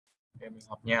để mình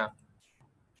học nha.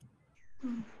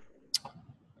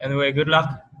 Anyway, good luck.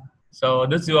 So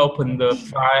did you open the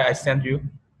file I sent you?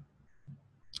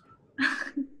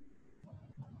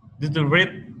 Did you read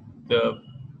the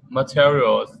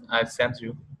materials I sent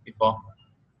you before?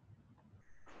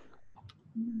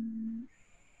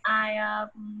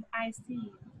 I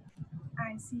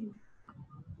see.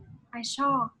 I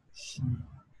saw.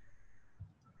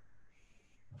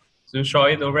 So you saw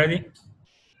it already?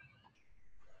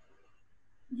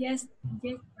 Yes.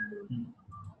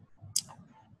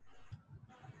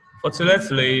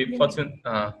 Fortunately,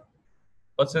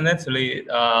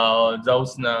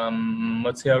 those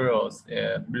materials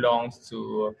belongs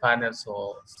to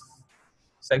financial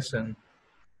section,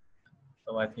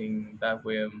 so I think that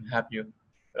will help you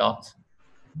a lot.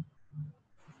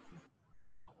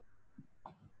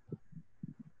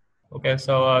 Okay,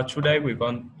 so today we're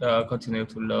going to continue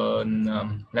to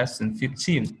learn lesson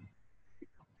 15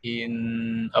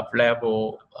 in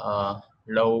up-level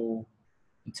low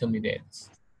intermediate.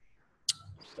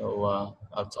 So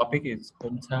our topic is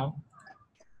hometown.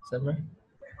 Is that right?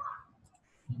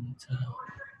 Hometown.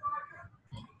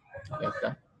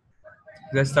 Okay.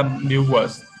 There's some new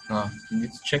words. You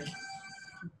need to check.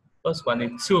 First one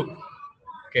is tube.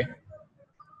 Okay.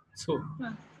 Tube.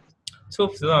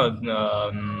 Tube là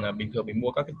bình thường mình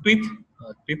mua các cái tuyếp,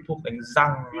 tuyếp thuốc đánh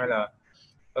răng hay là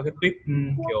các cái tuyếp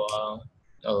kiểu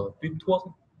tuyếp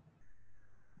thuốc.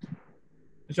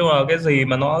 Nói chung là cái gì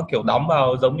mà nó kiểu đóng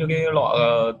vào giống như cái lọ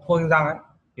thuốc đánh răng ấy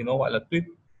thì nó gọi là tuyếp.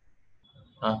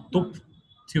 Tube.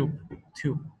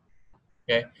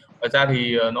 Okay. Ngoài ra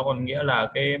thì nó còn nghĩa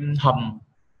là cái hầm,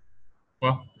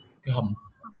 đúng không? Cái hầm,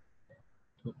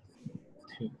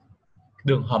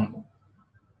 đường hầm.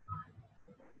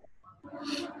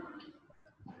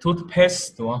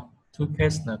 Toothpaste, đúng không?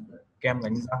 Toothpaste là kem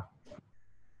đánh răng.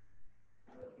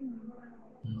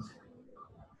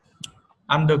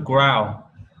 Underground,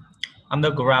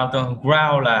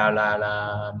 ground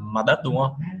là mặt đất, đúng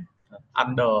không?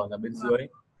 Under là bên dưới,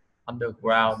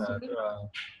 underground là tức là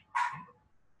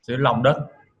dưới lòng đất.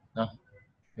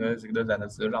 Đơn giản là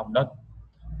dưới lòng đất.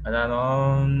 Thật ra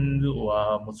nó ví dụ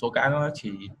một số cái nó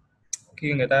chỉ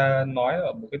khi người ta nói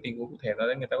ở một cái tình huống cụ thể đó,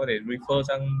 người ta có thể refer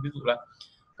sang ví dụ là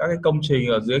các cái công trình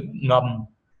ở dưới ngầm,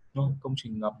 công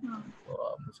trình ngầm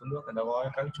của một số nước, người ta có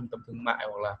các cái trung tâm thương mại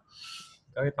hoặc là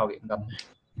các cái tàu điện ngầm.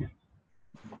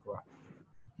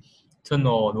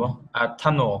 Tunnel, đúng không?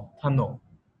 Tunnel.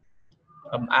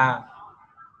 Âm A.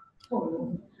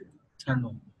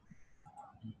 Tunnel.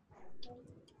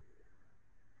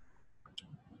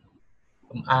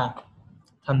 Âm A.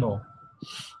 Tunnel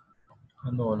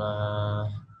là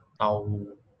tàu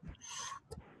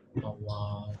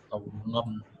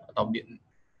ngầm, tàu điện,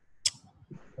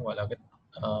 không gọi là cái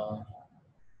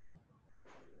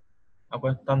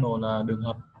quên, tunnel là đường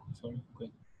hầm.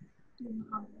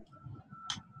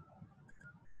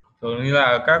 Rồi như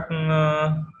là các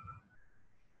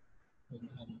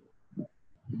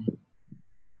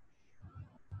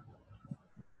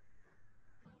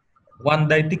one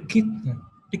day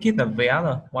ticket là vé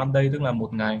rồi. One day tức là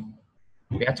một ngày,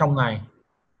 vé trong ngày,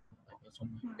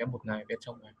 vé một ngày, vé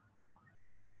trong ngày.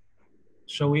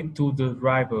 Show it to the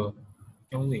driver.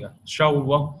 Cái gì cả? Show, đúng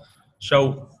không?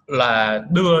 Show là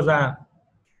đưa ra,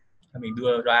 mình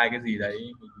đưa ra cái gì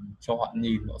đấy mình cho họ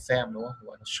nhìn, họ xem, đúng không?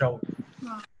 Gọi là show.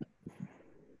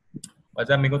 Ngoài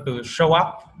ra mình có từ show up.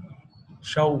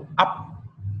 Show up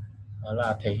đó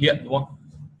là thể hiện, đúng không?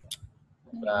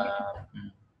 Là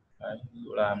đấy, ví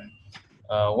dụ là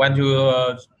when you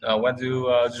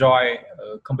join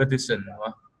competition, đúng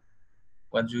không?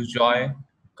 When you join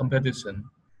competition,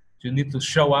 you need to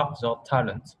show up your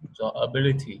talent, your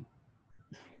ability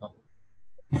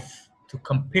to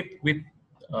compete with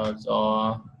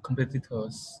your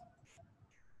competitors.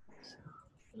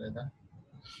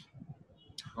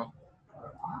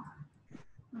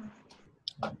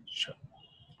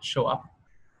 Show up.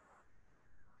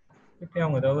 Tiếp theo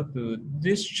người ta có từ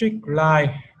district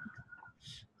line.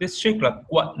 District là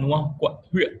quận, đúng không? Quận,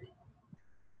 huyện.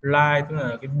 Line tức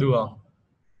là cái đường.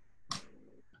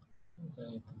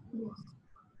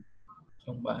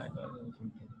 Trong bài đó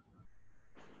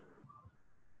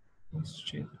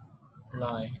district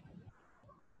line.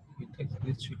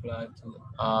 District line.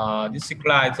 District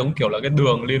line giống kiểu là cái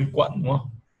đường liên quận, đúng không?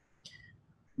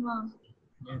 Vâng.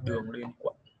 Đường liên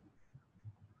quận.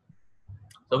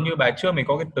 Giống như bài trước mình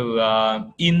có cái từ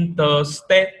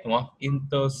interstate, đúng không?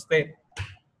 Interstate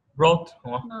road,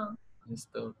 đúng không?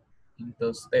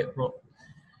 Interstate road.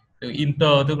 Từ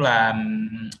inter tức là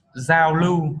giao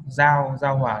lưu,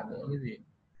 giao hòa giữa cái gì.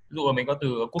 Ví dụ là mình có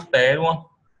từ quốc tế, đúng không?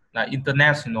 Là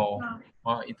international.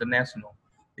 International.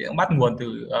 thì cũng bắt nguồn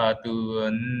từ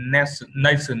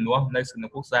nation đúng không? Nation là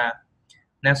quốc gia,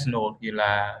 national thì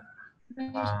là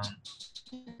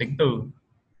tính từ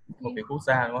một cái quốc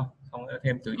gia đúng không? Xong rồi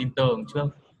thêm từ inter trước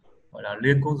gọi là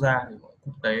liên quốc gia thì gọi là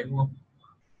quốc tế đúng không?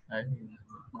 Đấy thì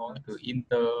có từ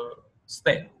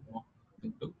interstate đúng không?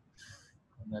 Tương tự.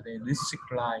 Còn là đây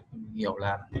district line thì mình hiểu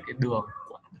là cái đường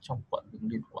quận trong quận,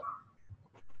 đường liên quận.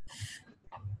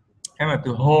 Hay là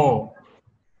từ whole,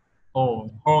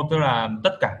 whole tức là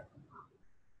tất cả.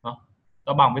 Đó.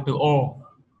 Nó bằng với từ all.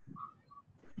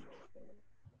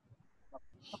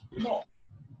 Bộ.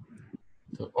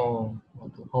 Từ all và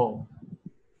từ whole.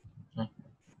 Đó.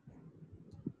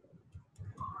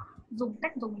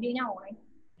 Cách dùng như nhau đấy.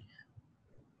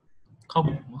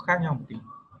 Không, nó khác nhau một tí.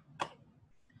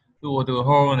 Ví dụ từ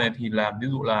whole này thì là ví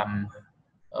dụ là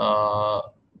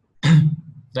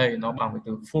đây nó bằng với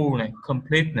từ full này,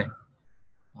 complete này.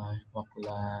 Đấy, hoặc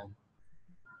là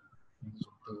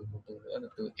một từ nữa là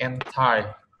từ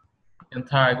entire.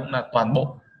 Entire cũng là toàn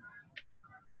bộ.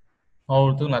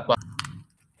 Whole tức là toàn.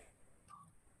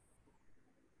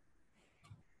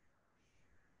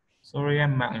 Sorry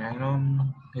em, mạng này nó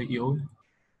hơi yếu.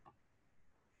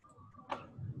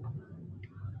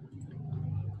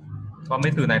 Có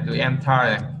mấy từ này từ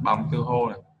entire này bằng từ whole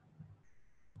này.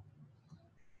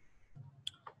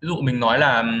 Ví dụ mình nói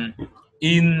là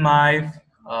in my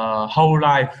whole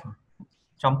life,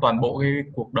 trong toàn bộ cái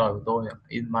cuộc đời của tôi,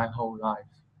 in my whole life,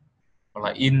 hoặc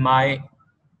là in my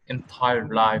entire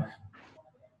life.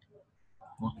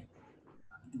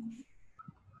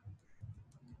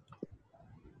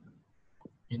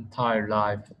 Entire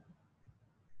life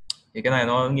thì cái này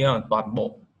nó nghĩa là toàn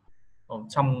bộ.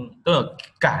 Trong tức là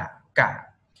cả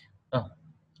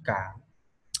cả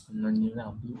nó như thế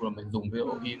nào, ví dụ là mình dùng ví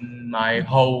dụ in my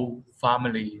whole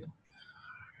family,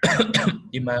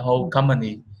 in my whole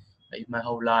company, in my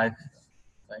whole life.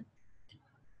 Đấy.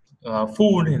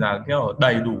 Full thì là cái ở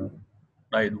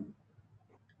đầy đủ.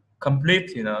 Complete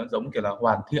thì nó giống kiểu là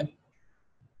hoàn thiện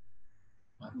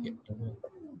đúng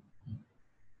không?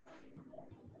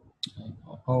 Đấy.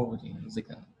 Whole thì dịch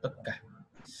là tất cả.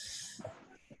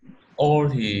 All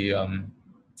thì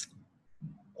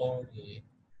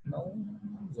nó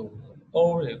dùng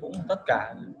all thì cũng tất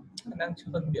cả, đang chưa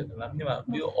phân biệt được lắm, nhưng mà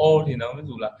ví dụ all thì nó ví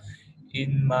dụ là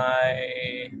in my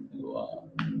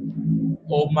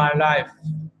all my life.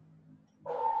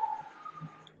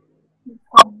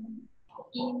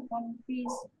 In one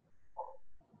piece.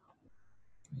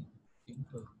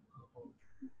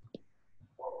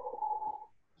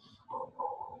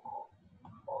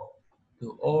 Từ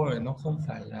all này nó không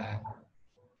phải là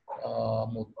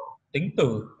một tính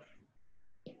từ.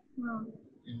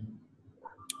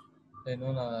 Đây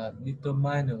nó là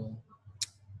determiner.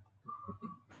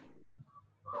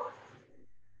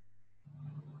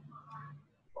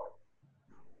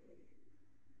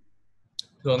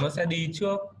 Thường nó sẽ đi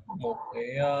trước một cái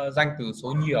danh từ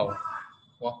số nhiều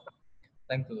đúng không?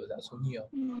 Danh từ dạng số nhiều.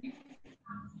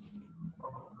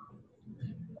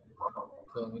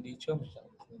 Thường nó đi trước một dạng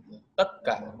tất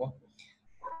cả đúng không?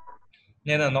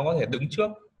 Nên là nó có thể đứng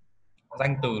trước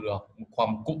danh từ được, hoặc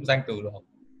một cụm danh từ được.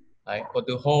 Đấy, còn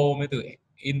từ whole với từ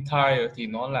entire thì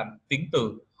nó làm tính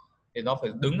từ, thì nó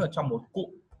phải đứng ở trong một cụm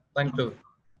danh từ.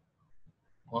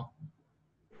 Đúng không?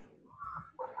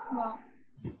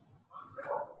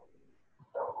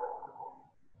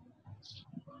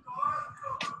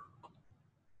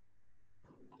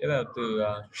 Thế là từ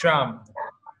tram.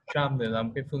 Tram thì là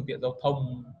một cái phương tiện giao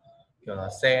thông kiểu là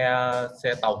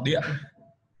xe tàu điện.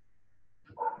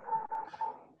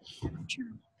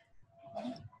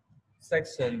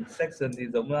 Section thì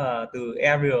giống là từ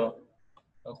area,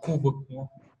 khu vực đúng không?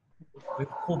 Với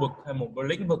khu vực hay một cái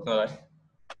lĩnh vực nào đấy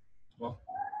đúng không?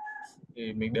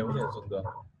 Thì mình đều có thể dùng được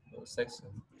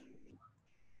section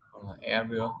hoặc là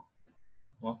area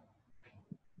đúng không?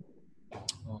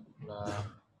 Hoặc là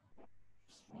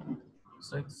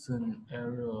section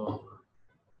area.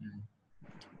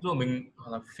 Ví dụ mình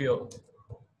hoặc là field.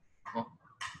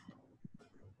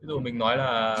 Ví dụ mình nói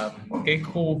là cái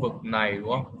khu vực này đúng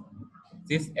không?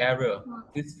 This area,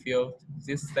 this field,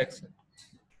 this section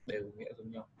đều nghĩa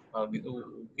giống nhau. Ví dụ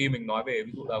khi mình nói về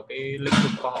ví dụ là cái lĩnh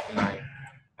vực khoa học này,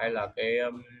 hay là cái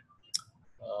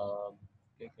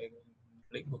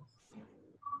lĩnh vực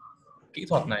kỹ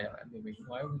thuật này thì mình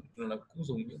nói là cũng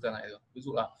dùng những từ này được. Ví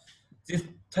dụ là this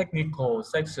technical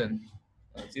section,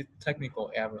 this technical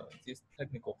area, this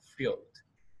technical field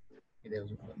thì đều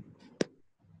dùng được.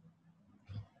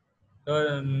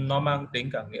 Nó mang tính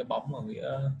cả nghĩa bóng và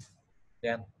nghĩa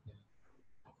đen.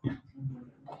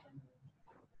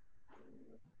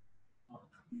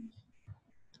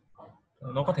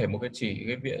 Nó có thể một cái chỉ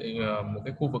cái một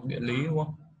cái khu vực địa lý đúng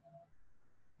không?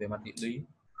 Về mặt địa lý.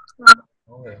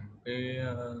 Nó về một cái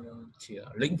chỉ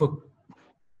là lĩnh vực.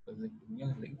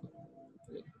 Lĩnh vực.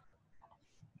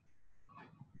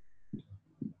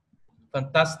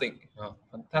 Fantastic.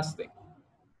 Fantastic.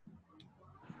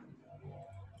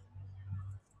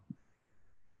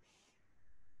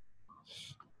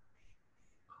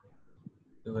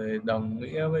 Từ đồng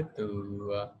nghĩa với từ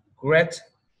great,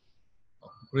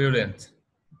 brilliant,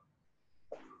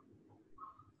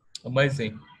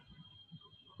 amazing.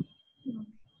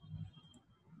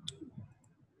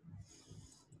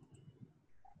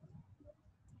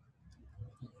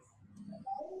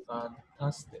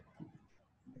 Fantastic.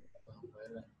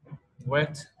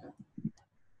 Great,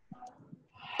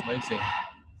 amazing,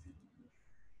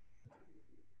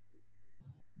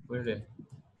 brilliant.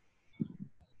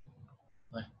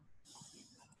 Này.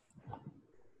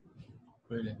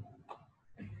 Brilliant.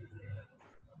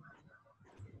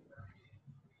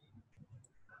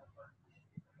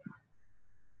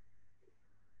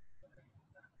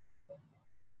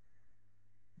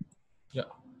 Yeah.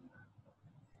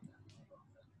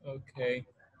 Ok.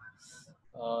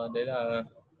 Đấy là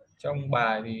trong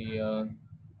bài thì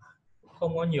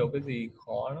không có nhiều cái gì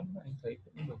khó lắm, anh thấy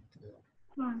cũng bình thường.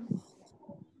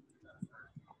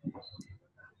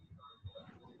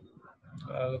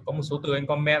 Có một số từ anh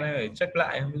comment ấy phải check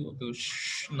lại, ví dụ từ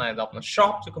này đọc là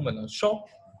shop chứ không phải là shop.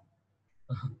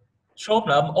 Shop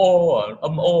là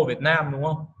âm o Việt Nam đúng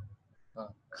không?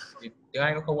 Thì tiếng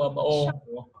Anh nó không âm o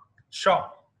đúng không? Shop.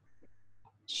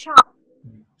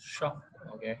 Shop.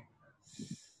 Ok.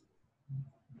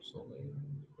 Số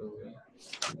từ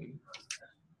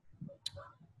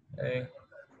đây.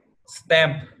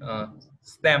 Stamp.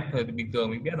 Stamp thì bình thường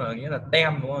mình biết là nghĩa là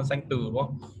tem đúng không? Danh từ đúng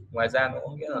không? Ngoài ra nó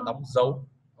có nghĩa là đóng dấu.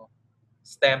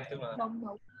 Stamp tức là đóng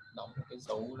một cái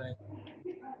dấu đây.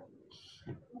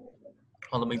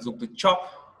 Hoặc là mình dùng từ chop.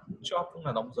 Chop cũng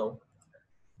là đóng dấu.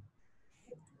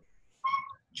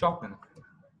 Chop này.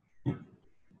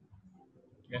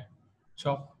 Okay.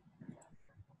 Chop.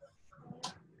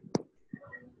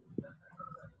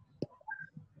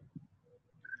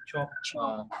 Chop.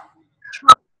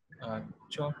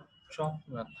 Chop. Chop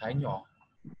là thái nhỏ.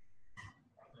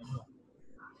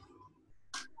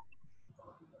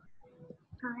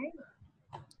 Thái.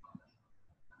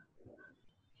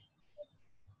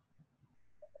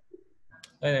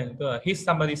 Đây này, tức là hit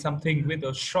somebody something with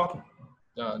a shot,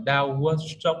 downward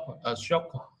shock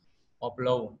or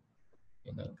blow.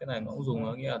 Cái này nó cũng dùng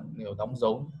nó nghĩa là kiểu đóng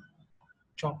dấu.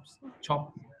 Chop. Chop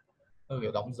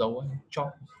kiểu đóng dấu ấy. Chop.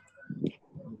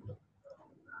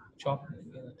 Chop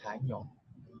nghĩa là thái nhỏ.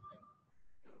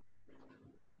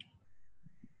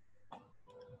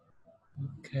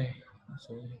 Ok.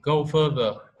 So, go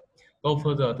further. Go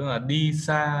further tức là đi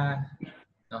xa.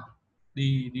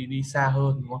 Đi xa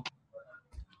hơn đúng không?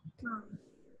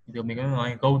 Thì mình có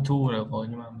nói go to được rồi,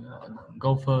 nhưng mà go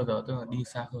further tức là đi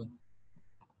xa hơn.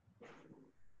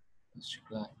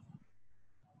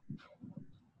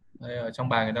 Đây, ở trong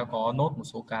bài người ta có nốt một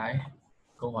số cái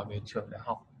câu hỏi về trường đại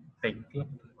học, tỉnh tiếp.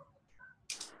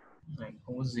 Này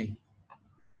không có gì.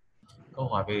 Câu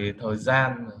hỏi về thời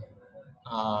gian,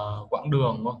 quãng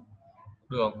đường đúng không?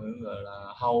 Đường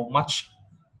là how much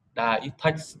does it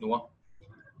takes đúng không?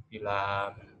 Thì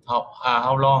là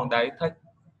how long does it take,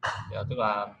 tức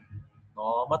là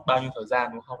nó mất bao nhiêu thời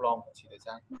gian đúng không? How long chỉ thời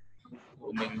gian.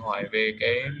 Mình hỏi về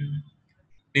cái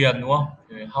tiền đúng không?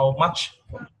 Thì how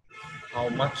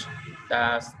much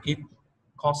does it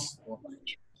cost đúng không?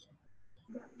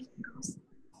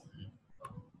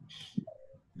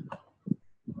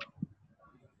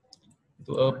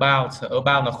 Từ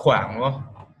about là khoảng đúng không?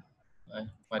 Đấy.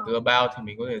 Ngoài từ about thì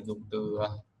mình có thể dùng từ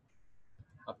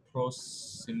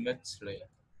approximately.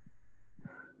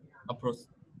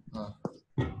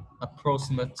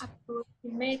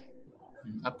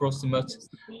 Approximate.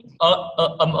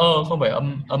 Âm không phải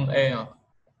âm e à?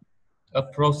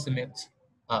 Approximate.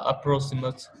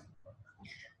 Approximate.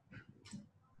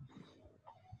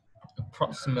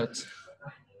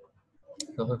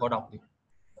 Rồi hơi khó đọc đi.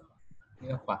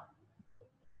 Nghĩa là khoảng.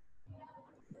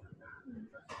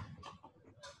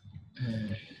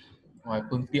 Ngoài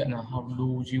phương tiện là how do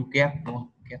you get đúng không?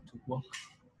 Get to work.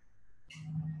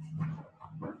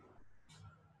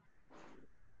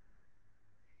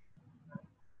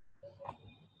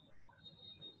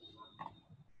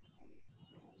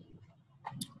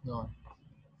 Rồi,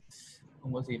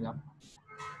 không có gì lắm.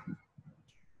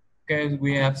 Okay,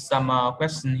 we have some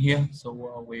question here, so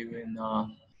we will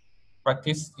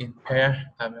practice in pair.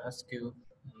 I will ask you,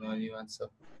 you answer.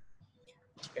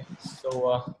 Okay, so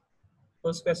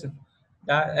first question: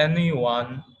 does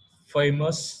anyone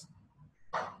famous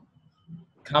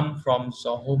come from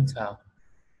your hometown?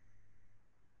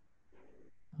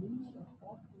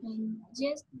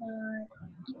 Just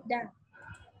eat that.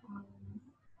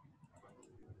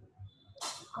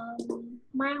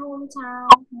 My hometown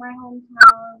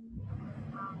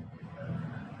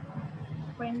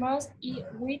famous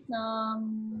with a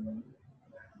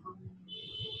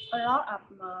lot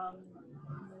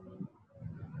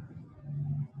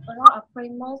of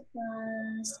famous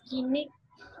scenic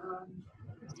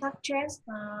such as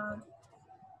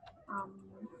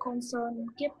concern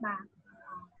kiếp bạc,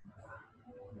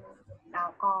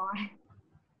 đảo cò,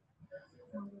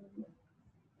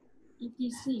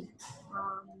 etc.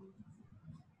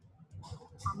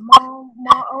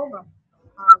 Moreover,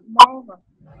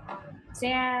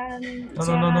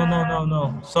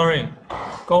 No. Sorry.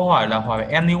 Câu hỏi là hỏi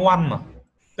về anyone mà.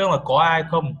 Tức là có ai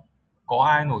không? Có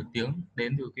ai nổi tiếng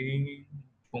đến từ cái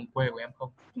vùng quê của em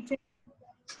không?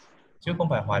 Chứ không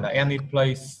phải hỏi là any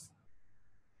place.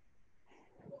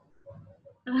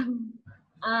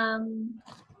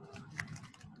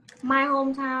 My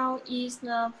hometown is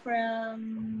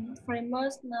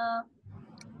famous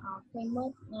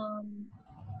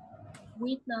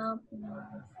with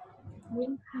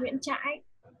Nguyễn Trãi.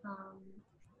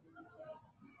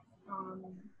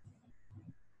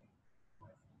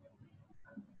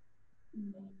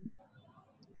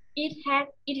 It has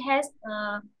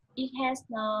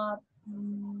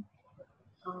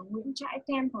Nguyễn Trãi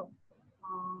Temple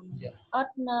at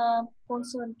Côn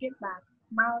Sơn Kiếp Bạc,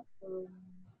 Mount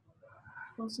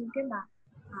Côn Sơn Kiếp Bạc.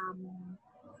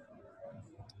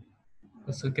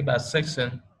 Côn Sơn Kiếp Bạc section.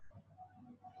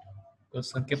 Côn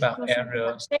Sơn Kiếp Bạc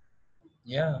area.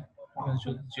 Yeah,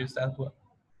 choose that word.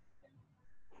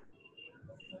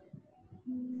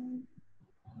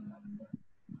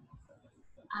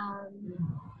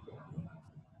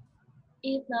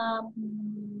 It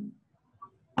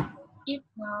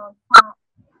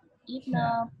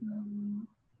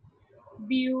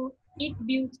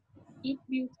built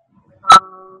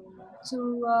to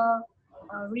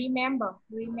remember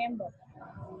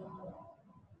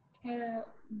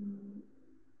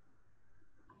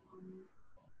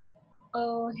a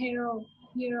hero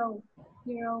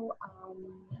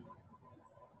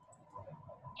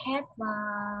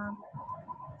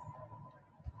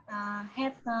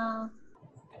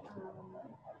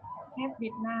have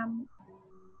Việt Nam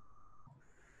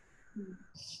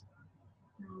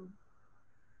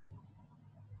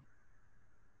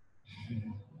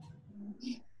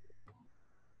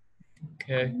Ok.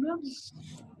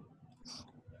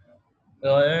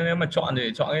 Rồi nếu mà chọn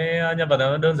thì chọn cái nhân vật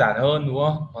nó đơn giản hơn đúng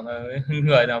không? Còn là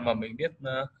người nào mà mình biết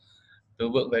từ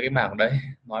vựng về cái mảng đấy,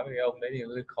 nói về cái ông đấy thì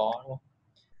hơi khó đúng không?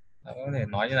 Đó, có thể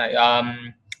nói như này.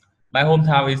 My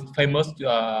hometown is famous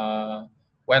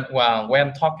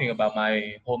when talking about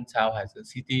my hometown Hải Dương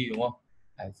city đúng không?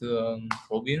 Hải Dương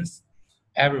province.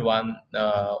 Everyone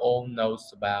all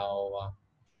knows about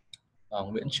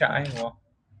Nguyễn Trãi đúng không?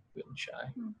 Nguyễn Trãi.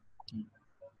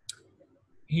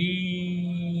 He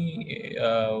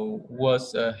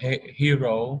was a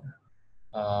hero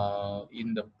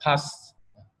in the past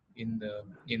in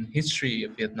history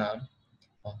of Vietnam.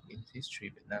 In history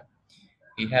of Vietnam,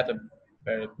 he had a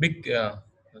very big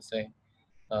let's say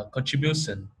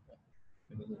contribution.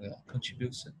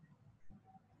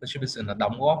 Contribution là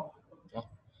đóng góp.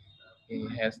 He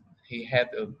had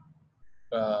a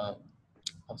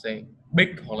how say big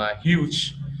hoặc là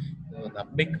huge, là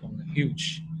big hoặc là huge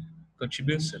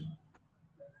contribution.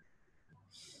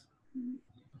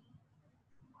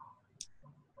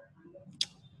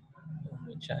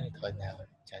 Trái thời nào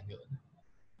chả nhớ.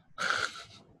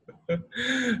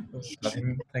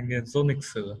 Thanh niên rốt lịch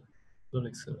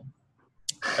sử.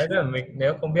 Đấy là mình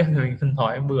nếu không biết thì mình phân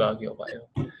nói bừa kiểu vậy thôi.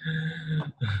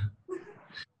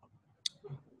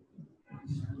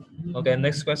 Okay,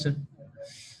 next question.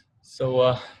 So,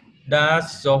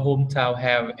 does your hometown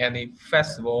have any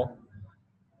festival?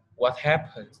 What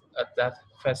happens at that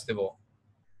festival?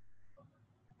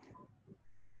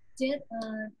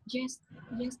 Just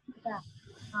that.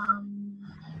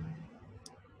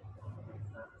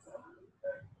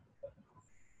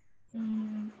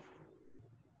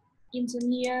 In the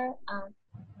near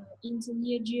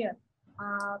year,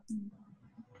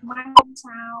 my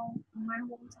hometown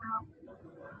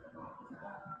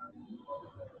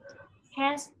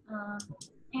has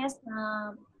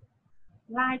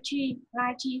lychee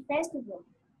festival.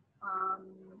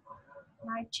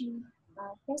 Lychee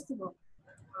festival.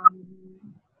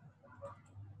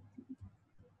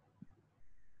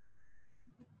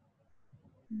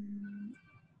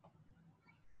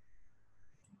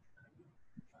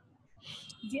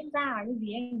 diễn ra là cái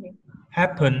gì anh nhỉ?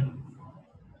 Happen.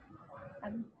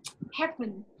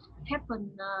 Happen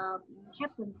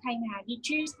Thanh Hà đi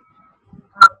trip.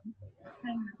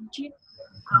 Thanh Hà đi trip.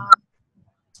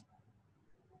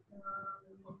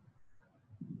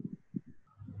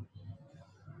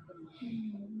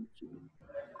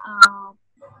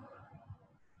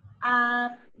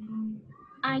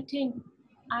 I think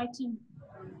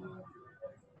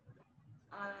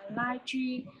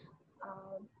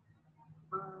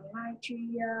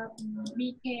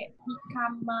Lychee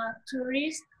become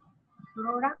tourist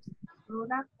product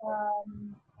of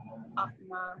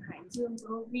Hải Dương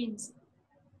province.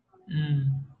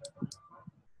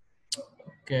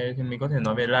 Ok, thì mình có thể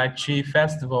nói về Lychee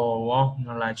Festival đúng không?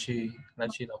 Lychee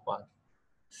là quả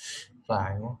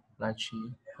vải đúng không? Lychee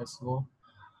Festival.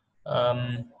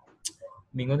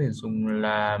 Mình có thể dùng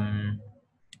là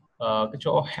cái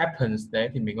chỗ happens đấy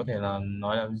thì mình có thể là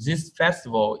nói là this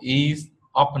festival is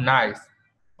organized.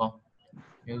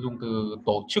 Mình dùng từ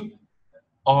tổ chức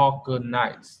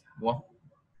organized đúng không?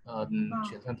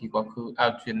 Chuyển sang thì quá khứ,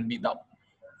 chuyển bị động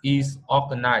is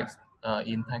organized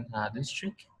in Thanh Hà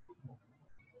district.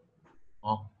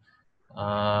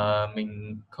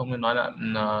 Mình không nên nói là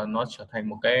nó trở thành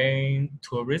một cái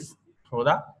tourist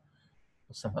product,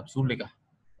 sản phẩm du lịch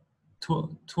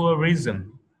tourism.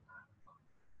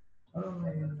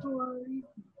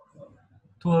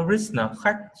 Tourist là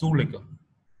khách du lịch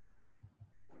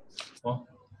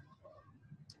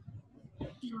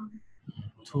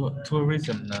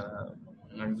tourism là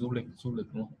ngành du lịch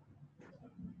đúng không?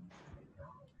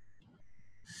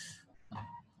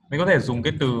 Mình có thể dùng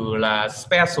cái từ là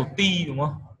specialty đúng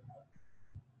không?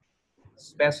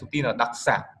 Specialty là đặc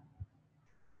sản.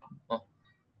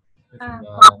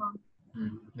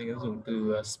 Mình có dùng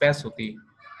từ specialty.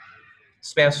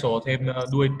 Special thêm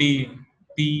đuôi t, ty,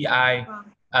 ty,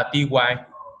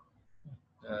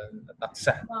 đặc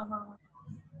sản.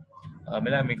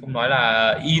 Mới là mình không nói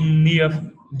là in near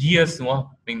years đúng không?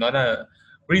 Mình nói là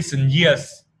recent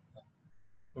years.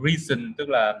 Recent tức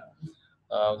là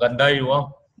gần đây đúng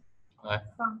không?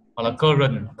 Hoặc là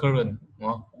current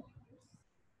đúng không?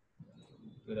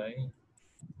 Từ đấy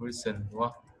recent đúng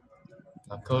không?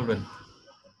 Là current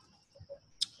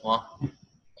đúng không?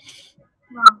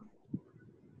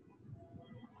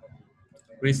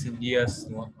 Recent years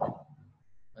đúng không?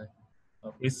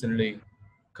 Recently,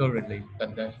 currently,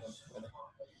 gần đây.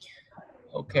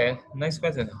 Okay, next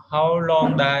question. How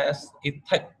long does it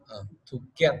take to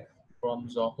get from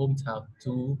your hometown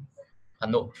to Hà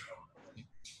Nội?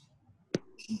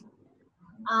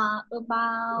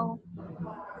 About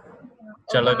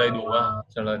Trả lời đầy đủ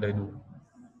trả lời đầy đủ.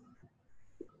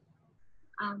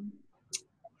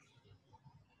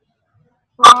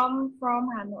 From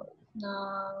Hà Nội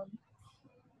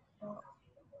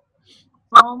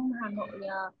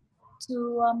to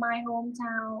my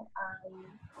hometown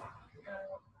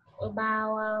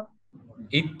about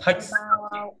It takes.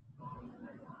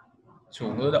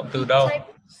 Chủ ngữ động từ đâu?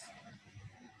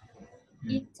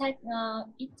 It take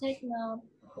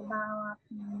about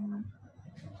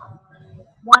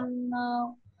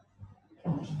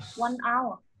 1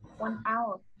 hour.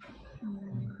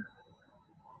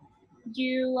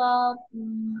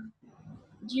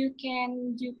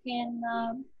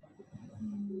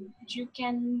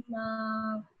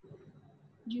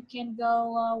 You can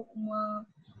go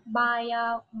by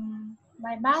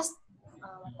bus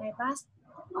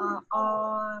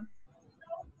or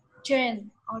train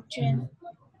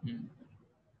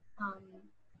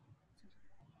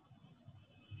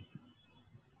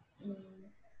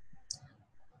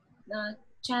the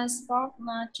transport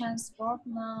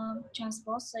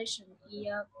station is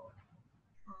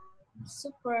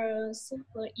super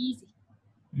easy.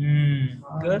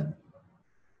 Good.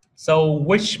 So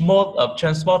which mode of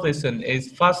transportation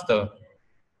is faster?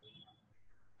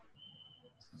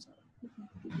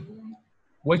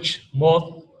 Which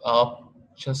mode of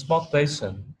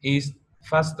transportation is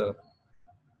faster?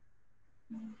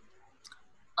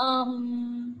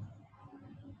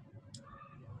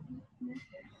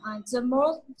 The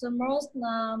most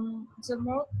of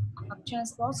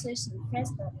transportation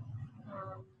faster.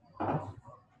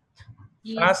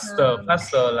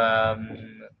 Faster là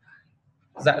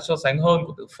dạng so sánh hơn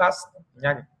của từ fast,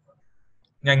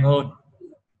 nhanh hơn.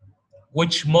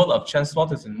 Which mode of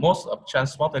transportation? Most of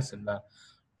transportation là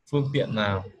phương tiện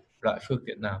nào, loại phương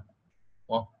tiện nào,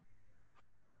 đúng không?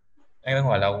 Anh đang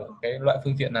hỏi là cái loại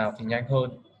phương tiện nào thì nhanh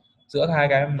hơn giữa hai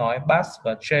cái em nói bus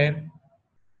và train.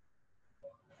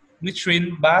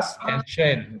 Between bus and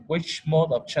train, which mode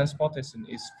of transportation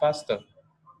is faster?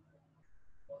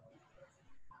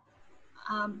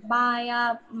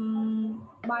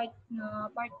 by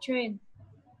train.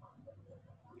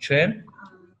 Train?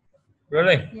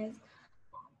 Really? Yes.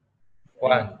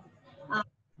 Why?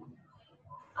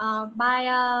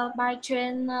 By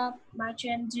train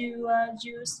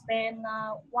you spend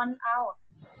 1 hour.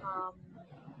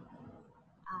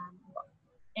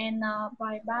 And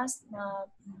by bus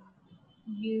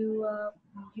you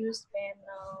spend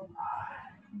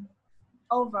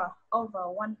over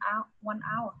 1 hour.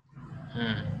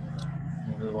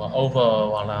 Over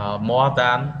hoặc là more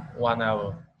than 1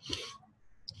 hour.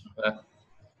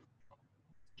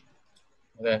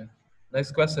 Okay.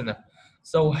 Next question.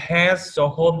 So has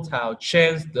your hometown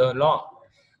changed a lot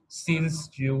since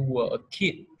you were a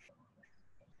kid?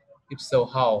 If so,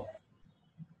 how?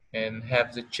 And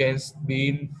have the change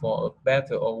been for a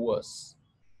better or worse?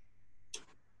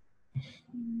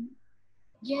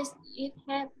 Yes, it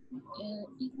has.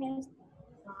 It has.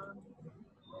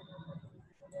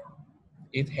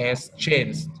 It has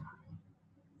changed.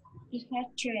 It has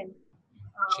changed.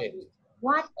 Changed.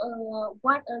 What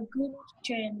a good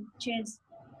change.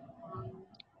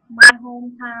 My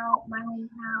hometown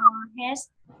has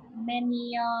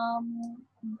many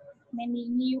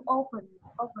new open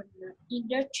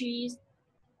industries,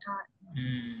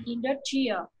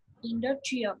 industrial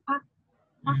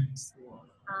parks.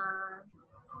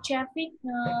 Traffic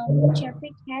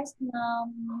has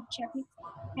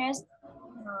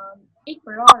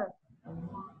explored.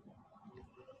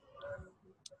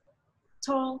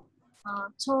 Tall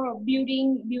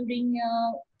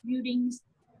buildings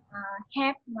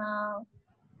have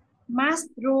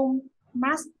mushroom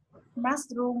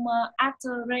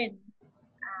after rain.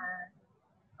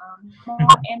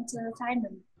 More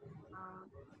entertainment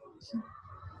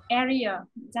area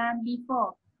than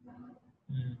before.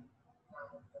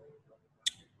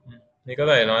 Thì có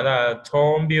thể nói là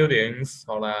tall buildings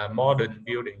hoặc là modern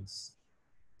buildings.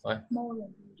 Rồi.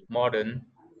 Modern,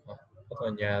 có tòa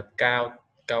nhà cao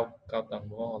tầng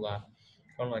đúng không? Hoặc là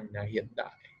có tòa nhà hiện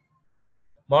đại.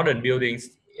 Modern buildings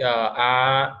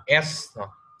are S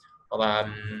hoặc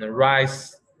là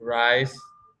rise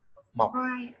mọc.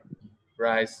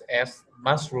 Rise as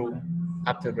mushroom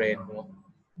after rain đúng không?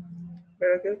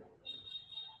 Very good.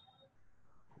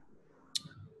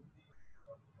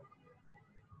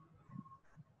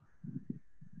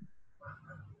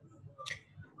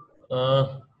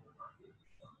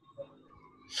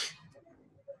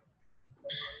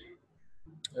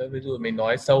 Ví dụ mình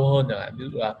nói sâu hơn chẳng hạn, ví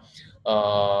dụ là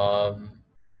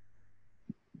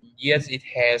yes, it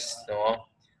has, đúng không?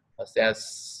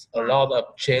 There's a lot of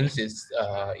changes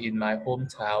in my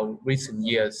hometown recent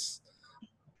years.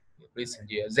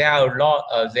 There are a lot.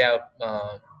 There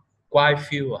are quite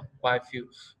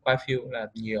few là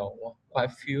nhiều,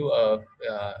 quite few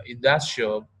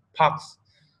industrial parks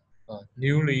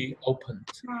newly opened.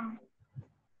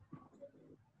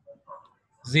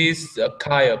 These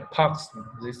kind of parks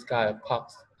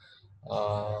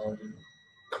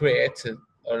created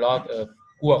a lot of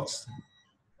works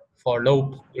for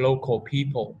local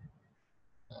people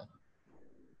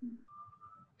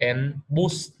and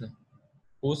boost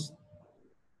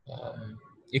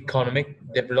economic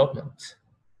development.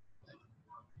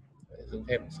 Dùng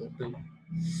thêm một số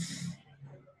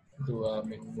từ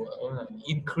mình muốn là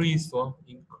increase đúng không?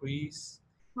 Increase,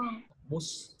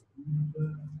 boost,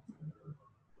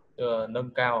 nâng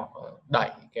cao,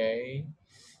 đẩy cái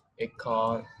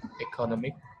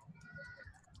economic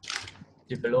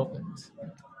development, đúng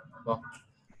không?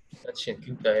 Phát triển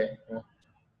kinh tế, đúng không?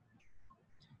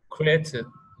 Created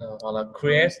hoặc là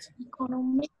create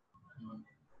economic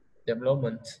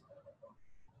development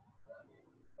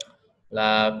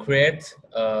là create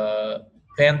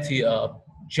plenty of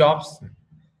jobs,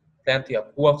 plenty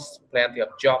of works, plenty of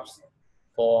jobs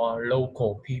for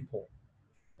local people.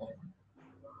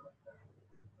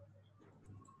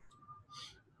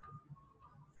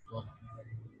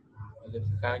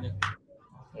 Khác nhé,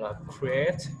 là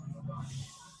create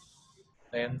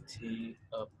plenty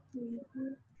of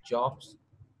jobs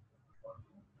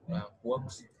and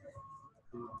works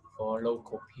for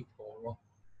local people,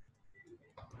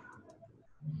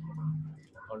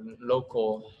 or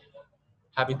local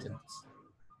inhabitants.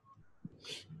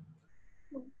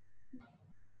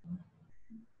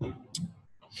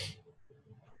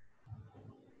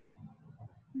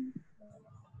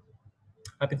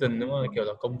 Habitant đúng không? Kiểu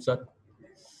là công dân,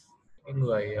 cái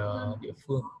người địa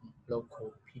phương, local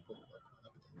people.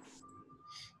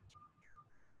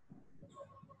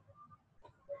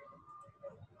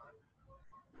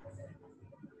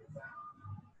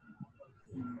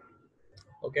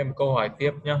 Ok, một câu hỏi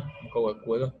tiếp nhá, một câu hỏi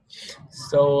cuối rồi.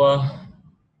 So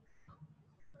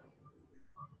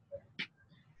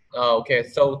Okay,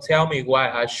 so tell me why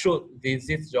I should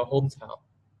visit your hometown.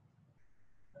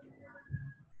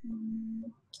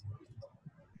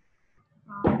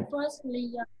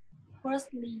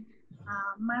 Firstly,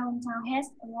 my hometown has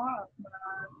a lot of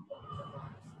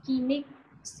unique,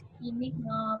 unique,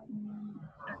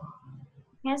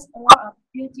 has a lot of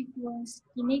beautiful,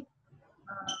 unique,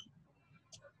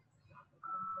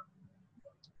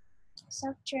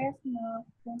 such as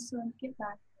Ponson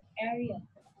Kibat area.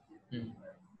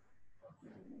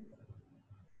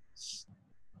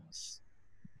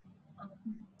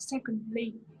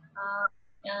 Secondly,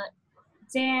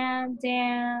 there are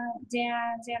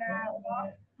a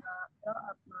lot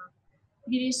of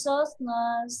delicious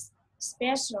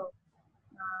special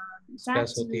that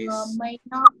you may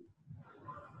not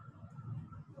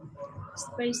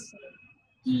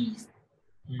specialties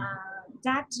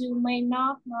that you may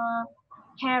not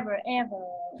have ever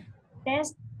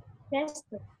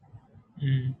tested.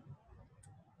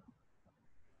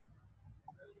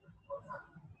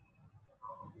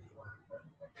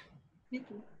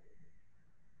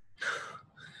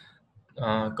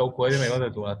 Câu cuối thì mày có thể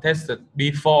dùng là tested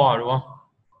before đúng không?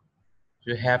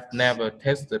 You have never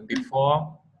tested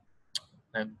before.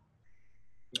 Này.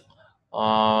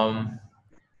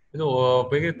 Ví dụ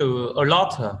với cái từ a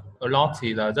lot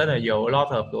thì là rất là nhiều, a lot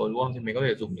of rồi đúng không? Thì mình có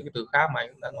thể dùng những cái từ khác mà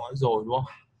anh đã nói rồi đúng không?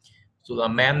 Ví dụ là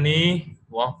many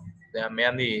đúng không? There are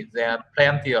many, there are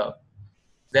plenty of,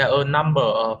 there are a number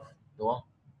of đúng không?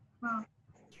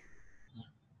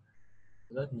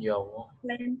 Rất nhiều đúng không?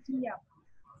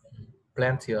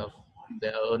 Plenty of,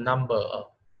 there are a number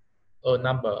of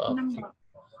thì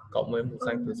cộng với một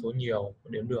danh từ số nhiều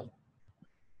đếm được,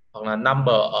 hoặc là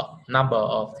number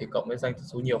of thì cộng với danh từ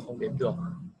số nhiều không đếm được.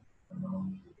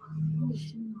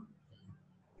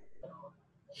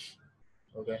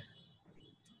 Ok,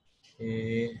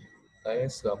 thì đấy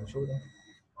sửa một chút thôi.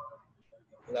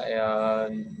 Lại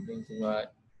mình dùng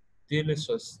là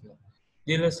delicious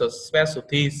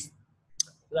specialties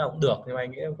là cũng được, nhưng mà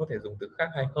anh nghĩ em có thể dùng từ khác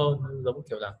hay hơn, giống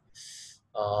kiểu là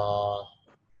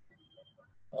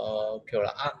kiểu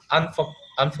là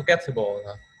unforgettable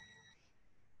là.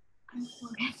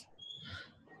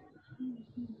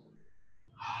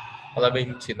 Hoặc là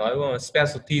mình chỉ nói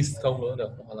specialties không nữa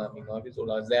được, hoặc là mình nói ví dụ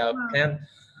là there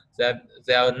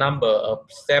are a number of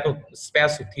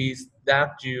specialties that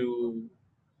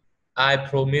I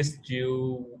promise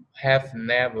you have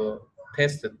never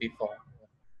tasted before.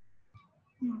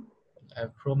 I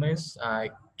promise, I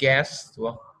guess,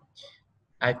 đúng không?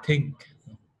 I think.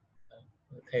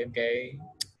 Thêm cái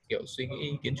kiểu suy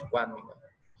nghĩ kiến chủ quan mình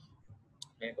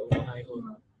nghe câu nó hay hơn.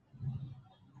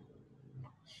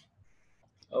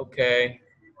 Okay,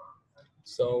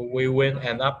 so we will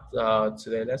end up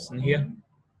today's lesson here.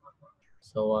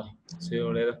 So see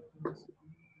you later.